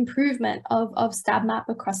marked improvement of StabMap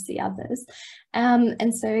across the others.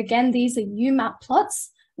 And so again, these are UMAP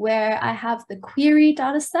plots where I have the query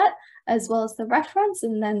data set as well as the reference,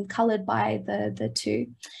 and then colored by the two.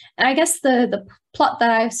 And I guess the plot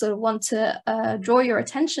that I sort of want to draw your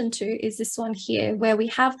attention to is this one here, where we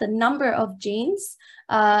have the number of genes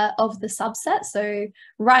of the subset. So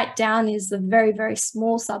right down is the very, very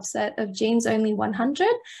small subset of genes, only 100.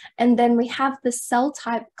 And then we have the cell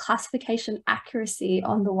type classification accuracy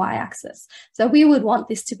on the y-axis. So we would want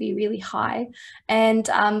this to be really high. And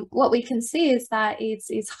what we can see is that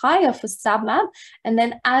it's higher for StabMap. And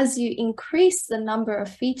then as you increase the number of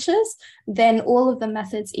features, then all of the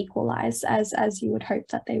methods equalize as you would hope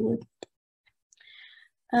that they would.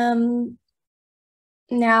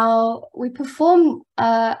 Now we perform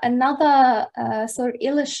another sort of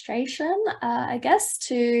illustration, I guess,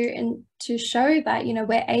 to show that, you know,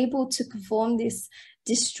 we're able to perform this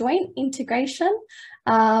disjoint integration.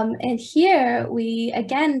 And here we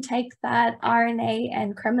again take that RNA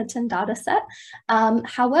and chromatin data set.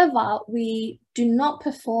 However, we do not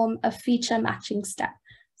perform a feature matching step.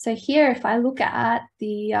 So here, if I look at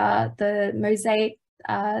the mosaic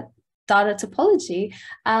data topology,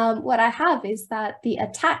 what I have is that the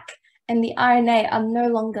attack and the RNA are no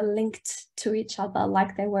longer linked to each other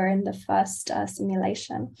like they were in the first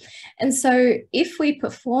simulation. And so if we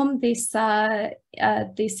perform this,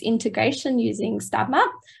 this integration using StabMap,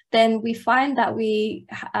 then we find that we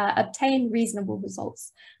obtain reasonable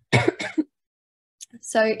results.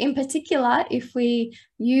 So in particular, if we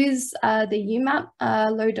use the UMAP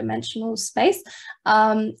low dimensional space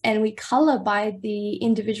and we color by the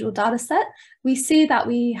individual data set, we see that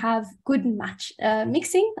we have good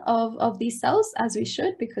mixing of these cells, as we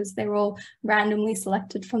should, because they're all randomly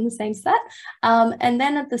selected from the same set. And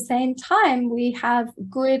then at the same time, we have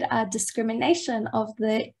good discrimination of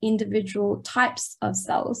the individual types of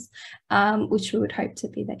cells, which we would hope to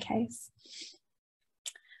be the case.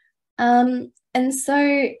 And so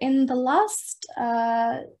in the last,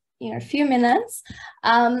 few minutes,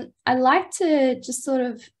 I'd like to just sort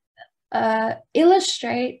of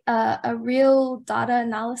illustrate a real data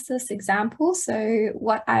analysis example. So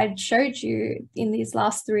what I'd showed you in these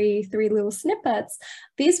last three little snippets,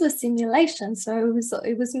 these were simulations. So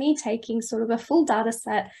it was me taking sort of a full data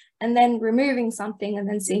set and then removing something and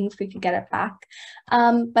then seeing if we could get it back.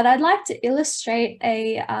 But I'd like to illustrate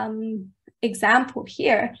a example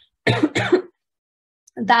here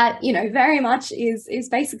that, you know, very much is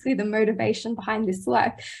basically the motivation behind this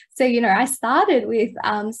work. So, you know, I started with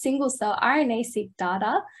single cell RNA-seq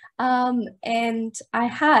data, and I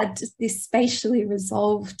had this spatially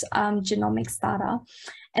resolved genomics data.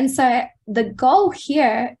 And so the goal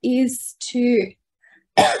here is to,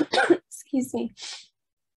 excuse me,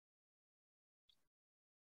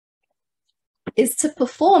 is to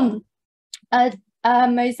perform a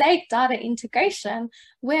mosaic data integration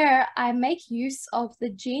where I make use of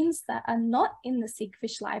the genes that are not in the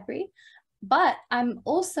seqfish library, but I'm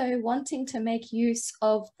also wanting to make use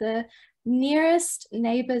of the nearest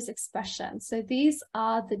neighbors expression. So these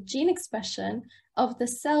are the gene expression of the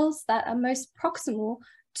cells that are most proximal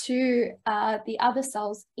to the other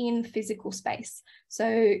cells in physical space. So,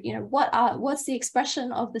 you know, what's the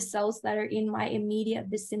expression of the cells that are in my immediate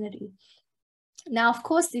vicinity? Now, of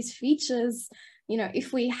course, these features, you know,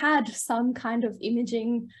 if we had some kind of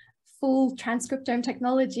imaging full transcriptome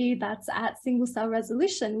technology that's at single cell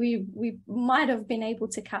resolution, we might have been able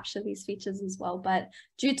to capture these features as well, but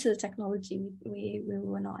due to the technology, we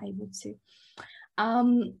were not able to.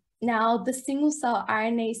 Now, the single cell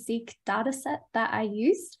RNA-seq data set that I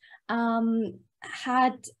used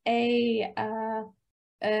had a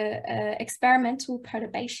experimental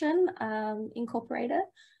perturbation incorporated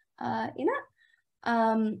in it.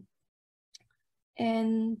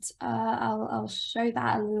 And I'll show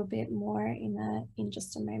that a little bit more in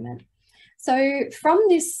just a moment. So from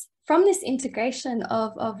this integration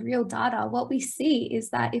of real data, what we see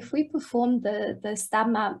is that if we perform the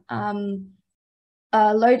StabMap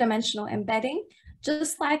low dimensional embedding,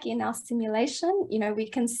 just like in our simulation, you know, we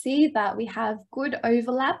can see that we have good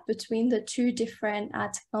overlap between the two different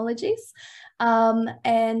technologies,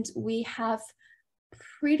 and we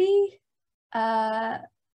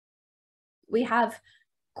have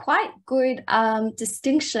quite good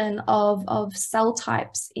distinction of cell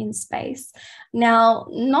types in space. Now,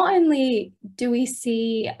 not only do we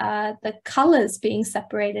see the colors being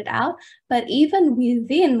separated out, but even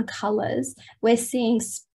within colors, we're seeing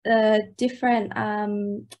different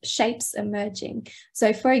shapes emerging.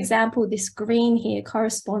 So for example, this green here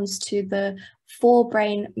corresponds to the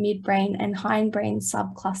forebrain, midbrain, and hindbrain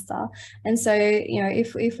subcluster. And so, you know,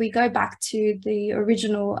 if we go back to the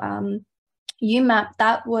original UMAP,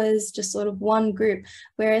 that was just sort of one group,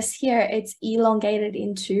 whereas here it's elongated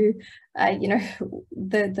into, you know,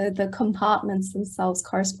 the compartments themselves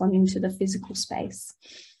corresponding to the physical space.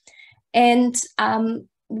 And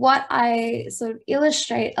what I sort of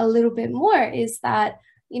illustrate a little bit more is that,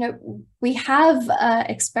 you know, we have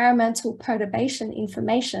experimental perturbation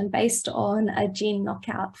information based on a gene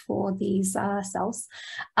knockout for these cells.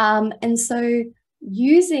 And so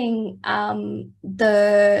using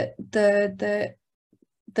the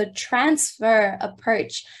transfer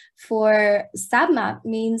approach for StabMap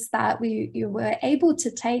means that you were able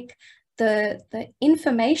to take the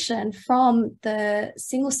information from the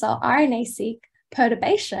single cell RNA-seq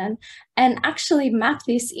perturbation and actually map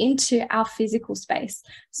this into our physical space.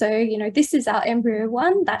 So, you know, this is our embryo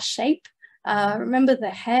one, that shape. Remember the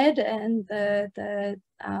head and the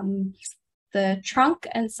trunk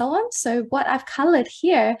and so on. So what I've colored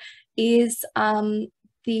here is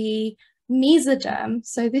the mesoderm.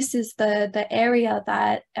 So this is the area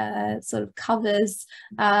that sort of covers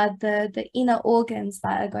the inner organs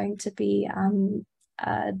that are going to be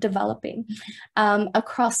developing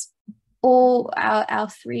across all our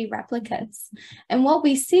three replicates. And what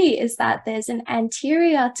we see is that there's an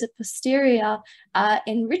anterior to posterior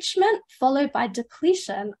enrichment followed by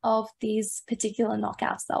depletion of these particular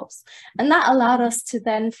knockout cells. And that allowed us to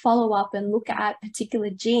then follow up and look at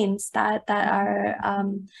particular genes that are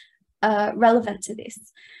relevant to this.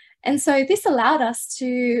 And so this allowed us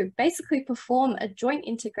to basically perform a joint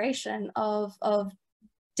integration of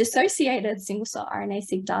dissociated single-cell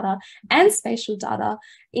RNA-seq data and spatial data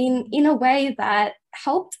in a way that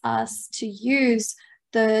helped us to use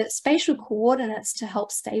the spatial coordinates to help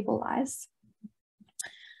stabilize.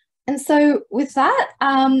 And so with that,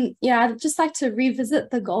 yeah, I'd just like to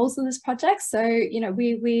revisit the goals of this project. So, you know,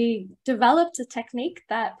 we developed a technique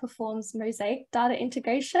that performs mosaic data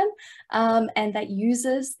integration and that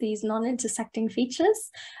uses these non-intersecting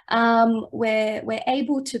features. We're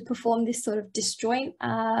able to perform this sort of disjoint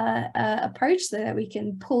approach so that we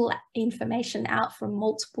can pull information out from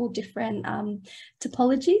multiple different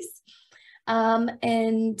topologies.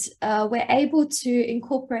 And we're able to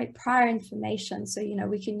incorporate prior information. So, you know,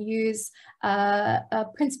 we can use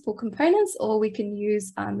principal components or we can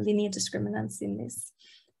use linear discriminants in this.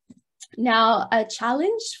 Now, a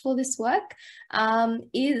challenge for this work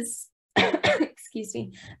is excuse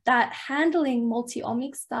me, that handling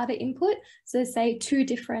multi-omics data input, so say two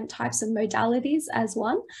different types of modalities as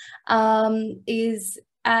one, is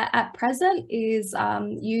at present is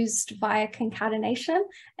used via concatenation,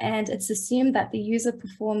 and it's assumed that the user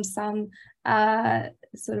performs some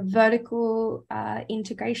sort of vertical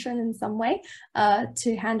integration in some way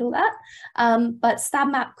to handle that. But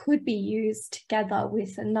StabMap could be used together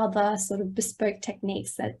with another sort of bespoke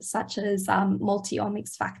techniques such as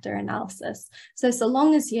multi-omics factor analysis. So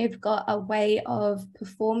long as you've got a way of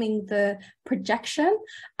performing the projection,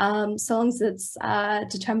 so long as it's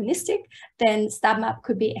deterministic, then StabMap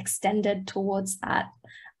could be extended towards that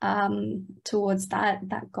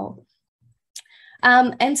goal.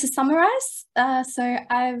 And to summarize, so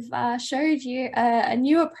I've showed you a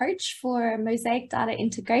new approach for mosaic data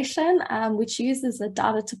integration, which uses a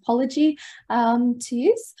data topology to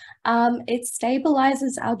use. It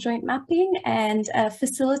stabilizes our joint mapping and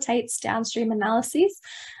facilitates downstream analyses.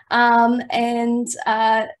 And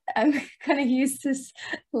I'm going to use this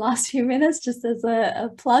last few minutes just as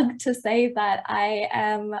a plug to say that I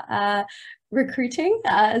am recruiting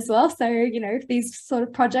as well. So, you know, if these sort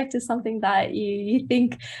of project is something that you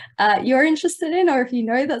think you're interested in, or if you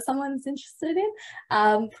know that someone's interested in,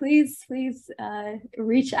 please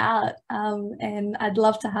reach out, and I'd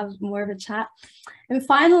love to have more of a chat. And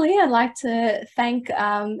finally, I'd like to thank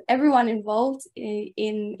everyone involved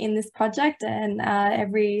in this project and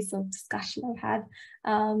every sort of discussion I've had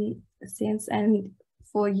since, and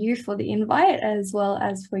for you for the invite as well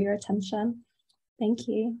as for your attention. Thank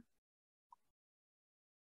you.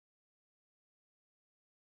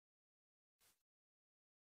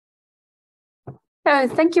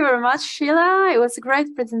 Thank you very much, Sheila. It was a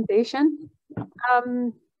great presentation.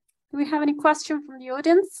 Do we have any questions from the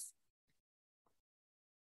audience?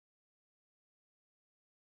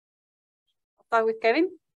 I'll start with Kevin.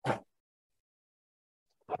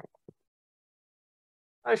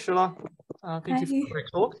 Hi, Sheila. Thank you for the great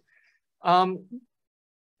talk.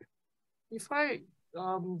 If I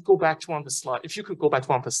go back to one of the slides, if you could go back to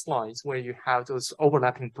one of the slides where you have those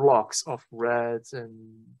overlapping blocks of red and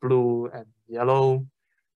blue and yellow.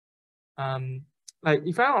 Like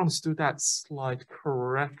if I understood that slide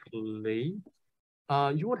correctly,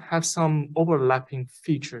 you would have some overlapping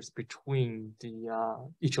features between the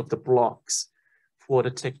each of the blocks for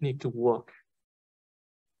the technique to work.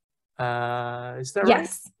 Is that right?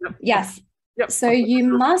 Yes. Yep. Yes. Yep. So you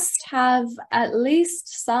must have at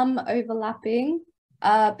least some overlapping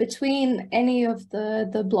between any of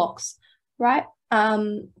the blocks, right?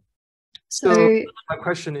 So my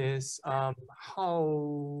question is,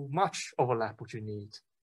 how much overlap would you need?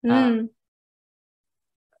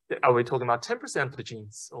 Are we talking about 10% of the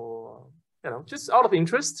genes, or just out of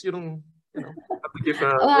interest? You don't have to give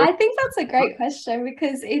a. Well, I think that's a great question,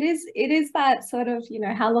 because it is that sort of,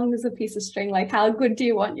 how long is a piece of string? Like, how good do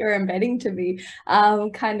you want your embedding to be?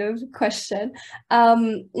 Kind of question.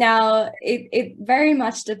 Now it very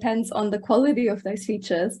much depends on the quality of those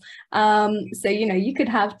features. So you could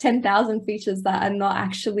have 10,000 features that are not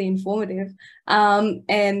actually informative,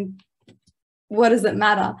 and what does it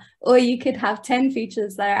matter? Or you could have 10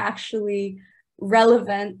 features that are actually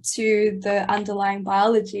relevant to the underlying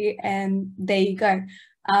biology, and there you go.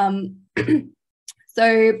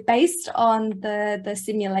 So based on the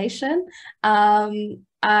simulation,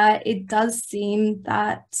 it does seem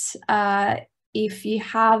that if you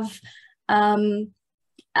have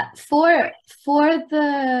for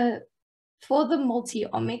the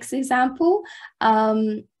multi-omics example,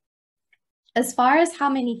 as far as how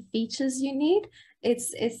many features you need,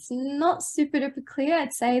 it's not super duper clear.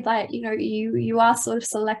 I'd say that you are sort of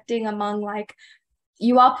selecting among, like,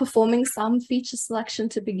 you are performing some feature selection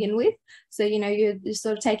to begin with. So you're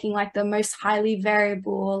sort of taking like the most highly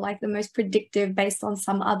variable, or like the most predictive based on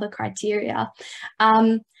some other criteria.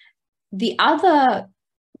 The other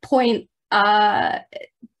point to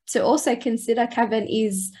also consider, Kevin,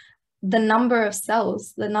 is the number of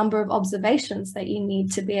cells, the number of observations that you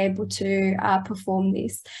need to be able to perform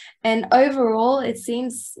this. And overall, it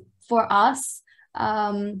seems for us,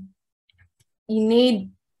 you need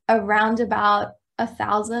around about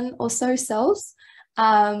 1,000 or so cells,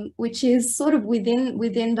 which is sort of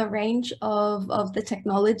within the range of the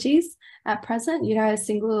technologies at present. A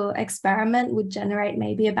single experiment would generate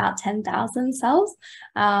maybe about 10,000 cells.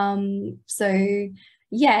 So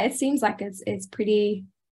yeah, it seems like it's pretty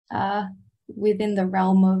within the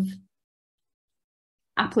realm of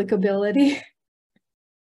applicability.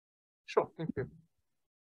 Sure, thank you.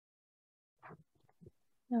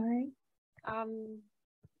 All right.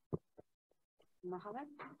 Mohammed?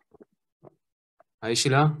 Hi,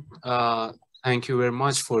 Shila. Thank you very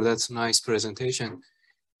much for that nice presentation.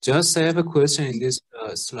 Just I have a question in this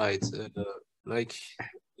slide. Like,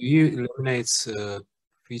 do you eliminate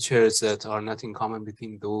features that are not in common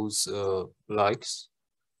between those likes,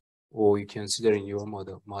 or you consider in your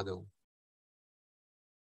model?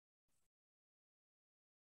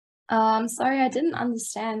 Sorry, I didn't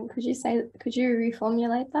understand. Could you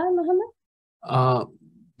reformulate that, Mohammed?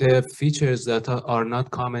 The features that are not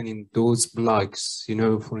common in those blocks,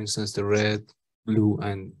 for instance, the red, blue,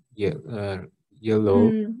 and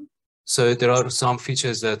yellow. So there are some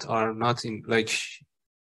features that are not in, like,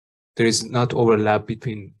 there is not overlap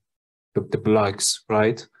between the blocks,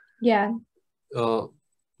 right? Yeah.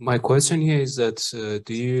 My question here is that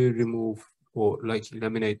do you remove or like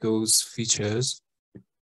eliminate those features?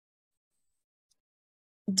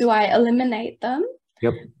 Do I eliminate them?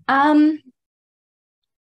 Yep.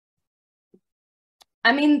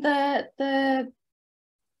 I mean,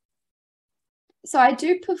 so I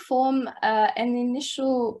do perform an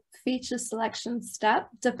initial feature selection step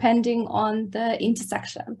depending on the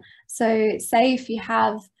intersection. So say if you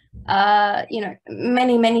have,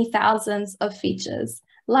 many thousands of features,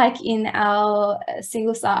 like in our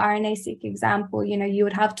single-cell RNA-seq example, you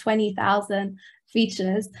would have 20,000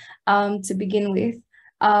 features to begin with.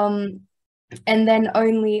 And then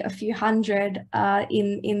only a few hundred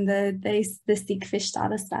in the seq-fish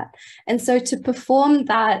data set. And so to perform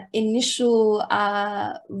that initial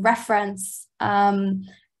reference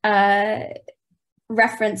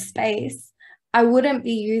space, I wouldn't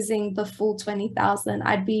be using the full 20,000.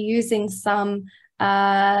 I'd be using some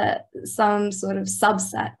sort of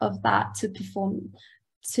subset of that to perform,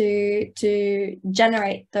 to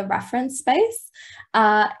generate the reference space.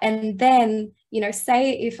 And then,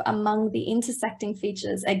 say if among the intersecting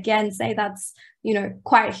features, again, say that's,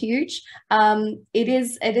 quite huge. It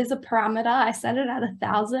is a parameter. I set it at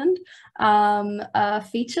 1,000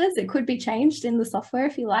 features. It could be changed in the software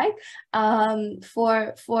if you like,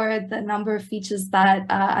 for the number of features that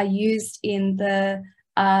are used in the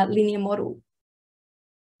linear model.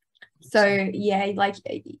 So yeah,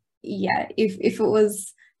 if it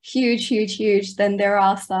was huge, then there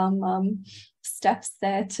are some steps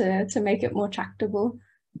there to make it more tractable.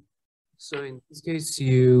 So in this case,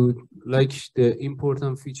 you like the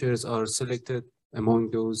important features are selected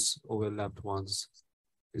among those overlapped ones.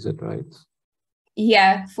 Is that right?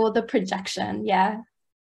 Yeah, for the projection, yeah.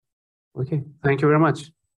 Okay, thank you very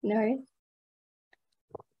much. No.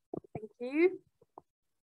 Thank you.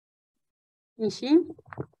 Yixin?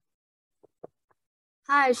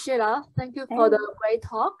 Hi, Sheila. Thank you for the great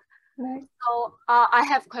talk. No. So I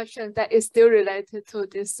have a question that is still related to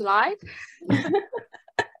this slide.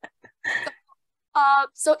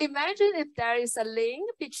 So imagine if there is a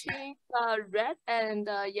link between red and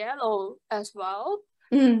yellow as well.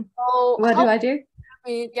 So what do I do? I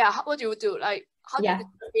mean, yeah, what do you do? Like, how do you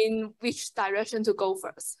in which direction to go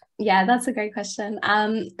first? Yeah, that's a great question.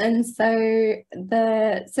 And so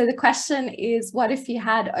the question is, what if you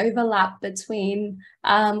had overlap between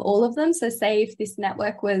all of them? So say if this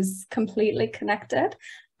network was completely connected.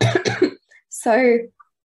 so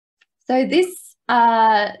this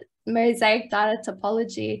mosaic data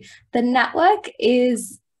topology, the network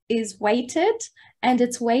is weighted, and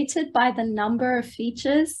it's weighted by the number of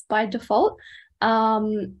features by default.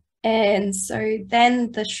 And so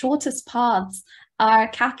then the shortest paths are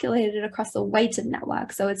calculated across a weighted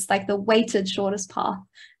network. So it's like the weighted shortest path,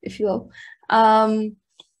 if you will.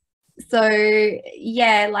 So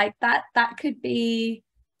yeah, like that could be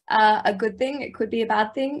a good thing. It could be a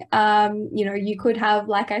bad thing. You know, you could have,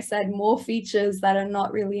 like I said, more features that are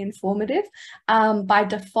not really informative. By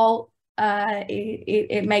default,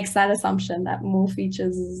 it makes that assumption that more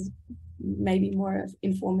features is maybe more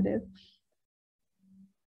informative.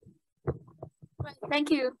 Thank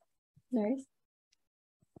you. Nice.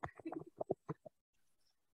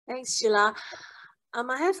 Thanks, Sheila.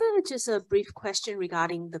 I have just a brief question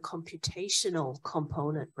regarding the computational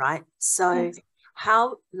component, right? So yes.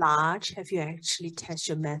 How large have you actually tested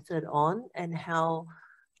your method on, and how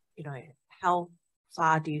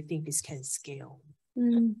far do you think this can scale?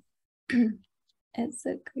 It's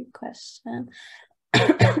a good question.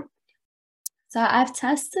 So I've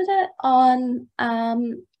tested it on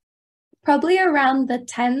probably around the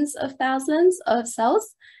tens of thousands of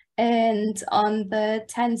cells and on the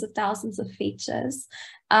tens of thousands of features.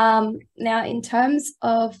 Now, in terms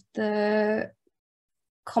of the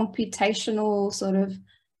computational sort of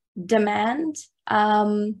demand,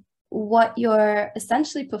 what you're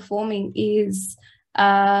essentially performing is,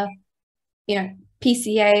 PCA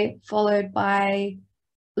followed by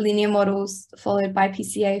linear models, followed by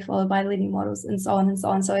PCA, followed by linear models, and so on and so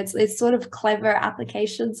on. So it's sort of clever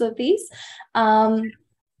applications of these. So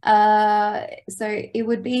it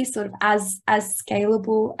would be sort of as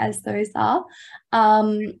scalable as those are.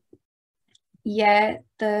 Yeah,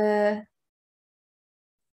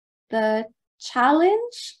 the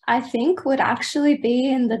challenge, I think, would actually be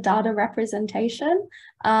in the data representation,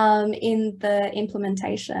 in the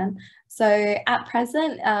implementation. So at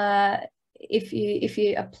present, if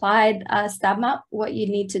you applied StabMap, what you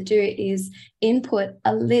need to do is input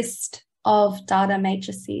a list of data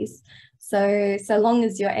matrices. So long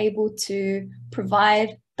as you're able to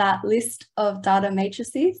provide that list of data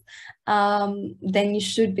matrices, then you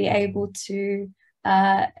should be able to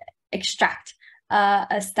extract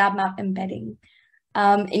a StabMap embedding.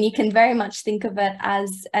 And you can very much think of it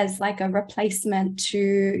as like a replacement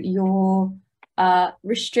to your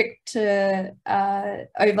restrict to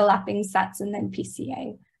overlapping stats and then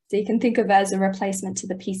PCA. So you can think of it as a replacement to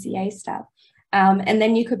the PCA step. And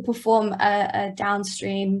then you could perform a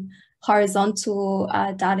downstream horizontal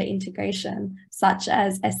data integration, such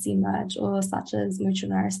as SC merge or such as mutual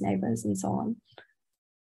nearest neighbors and so on.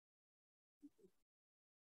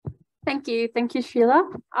 Thank you, Sheila.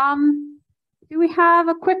 Do we have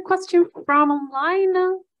a quick question from online?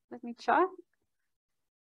 Let me check.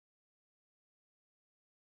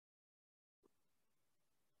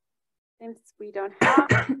 Since we don't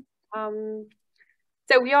have,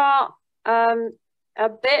 so we are a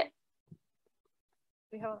bit.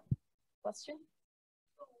 We have a question.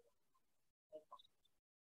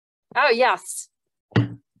 Oh yes,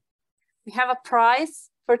 we have a prize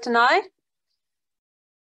for tonight.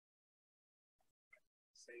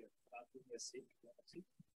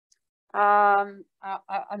 An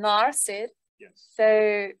R seed. Yes.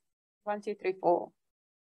 So 1, 2, 3, 4.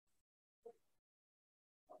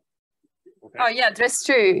 Okay. Oh yeah, that's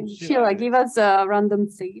true. Sheila, give us a random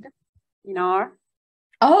seed in R.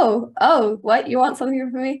 Oh, what? You want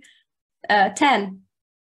something from me? 10.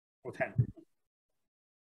 Oh, 10.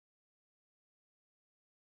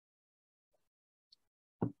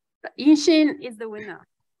 Yixin is the winner.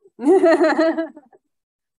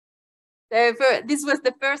 So this was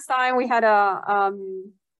the first time we had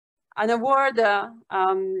an award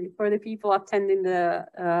for the people attending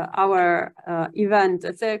our event.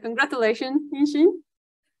 So congratulations, Yixin.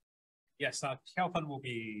 Yes, Kelvin will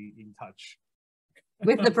be in touch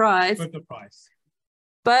with the prize. With the prize.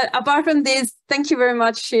 But apart from this, thank you very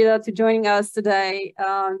much, Sheila, to joining us today.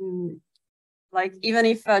 Like even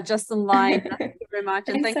if just online, thank you very much.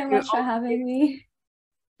 Thanks so much for having me.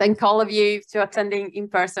 Thank all of you to attending in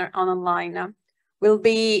person and online. We'll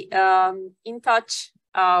be in touch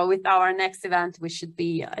with our next event, which should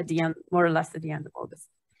be at the end, more or less at the end of August.